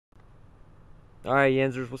Alright,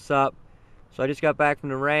 Yenzers, what's up? So I just got back from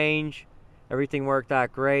the range. Everything worked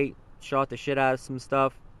out great. Shot the shit out of some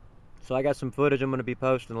stuff. So I got some footage I'm going to be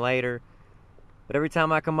posting later. But every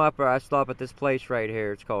time I come up here, I stop at this place right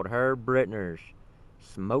here. It's called Herb Brittner's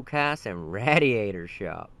Smokehouse and Radiator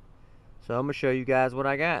Shop. So I'm going to show you guys what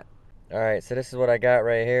I got. Alright, so this is what I got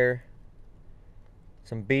right here.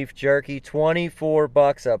 Some beef jerky, 24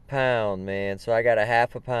 bucks a pound, man. So I got a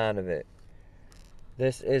half a pound of it.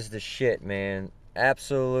 This is the shit, man.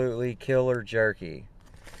 Absolutely killer jerky.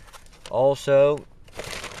 Also,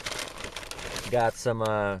 got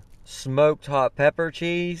some smoked hot pepper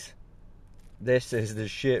cheese. This is the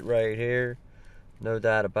shit right here. No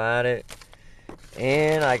doubt about it.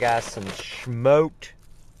 And I got some smoked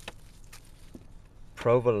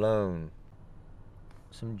provolone.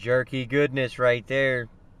 Some jerky goodness right there.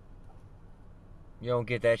 You don't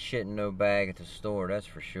get that shit in no bag at the store, that's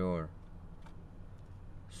for sure.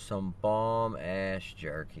 Some bomb ass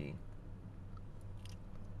jerky.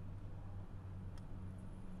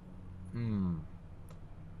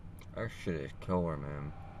 That shit is killer,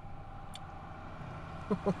 man.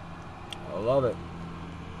 I love it.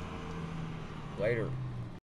 Later.